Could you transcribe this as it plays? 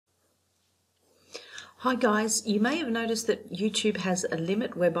Hi guys, you may have noticed that YouTube has a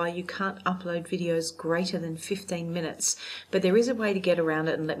limit whereby you can't upload videos greater than 15 minutes, but there is a way to get around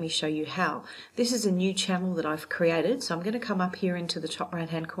it, and let me show you how. This is a new channel that I've created, so I'm going to come up here into the top right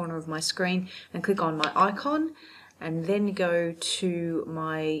hand corner of my screen and click on my icon and then go to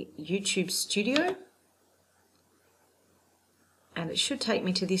my YouTube studio, and it should take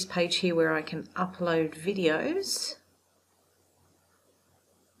me to this page here where I can upload videos.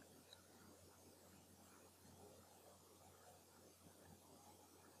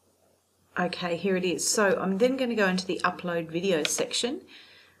 Okay, here it is. So I'm then going to go into the upload videos section.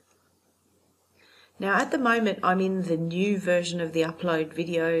 Now at the moment I'm in the new version of the upload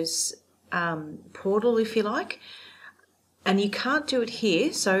videos portal, if you like, and you can't do it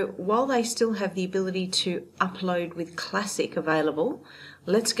here. So while they still have the ability to upload with classic available,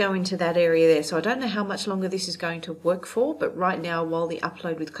 let's go into that area there. So I don't know how much longer this is going to work for, but right now while the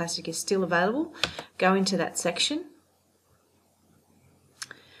upload with classic is still available, go into that section.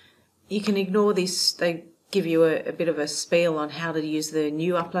 You can ignore this, they give you a bit of a spiel on how to use the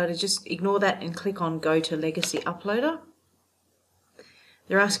new uploader. Just ignore that and click on Go to Legacy Uploader.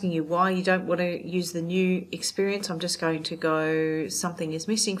 They're asking you why you don't want to use the new experience. I'm just going to go, something is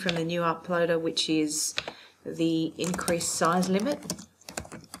missing from the new uploader, which is the increased size limit,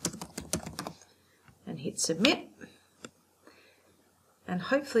 and hit Submit. And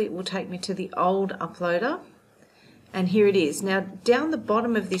hopefully it will take me to the old uploader. And here it is. Now down the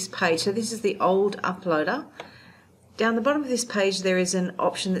bottom of this page, so this is the old uploader, down the bottom of this page there is an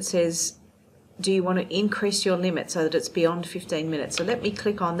option that says, do you want to increase your limit so that it's beyond 15 minutes? So let me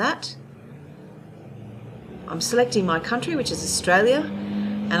click on that. I'm selecting my country, which is Australia,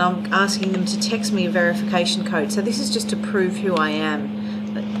 and I'm asking them to text me a verification code. So this is just to prove who I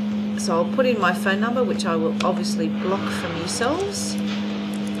am. So I'll put in my phone number, which I will obviously block from yourselves.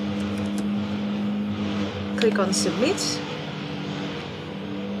 Click on Submit,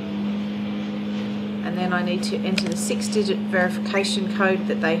 and then I need to enter the 6-digit verification code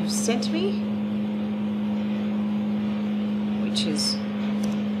that they have sent me, which is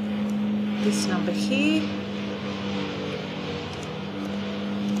this number here.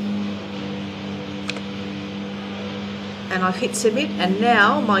 And I've hit Submit, and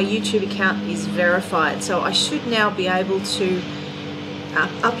now my YouTube account is verified, so I should now be able to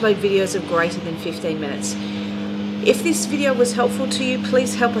upload videos of greater than 15 minutes. If this video was helpful to you,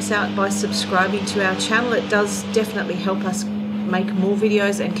 please help us out by subscribing to our channel. It does definitely help us make more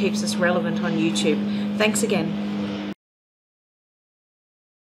videos and keeps us relevant on YouTube. Thanks again.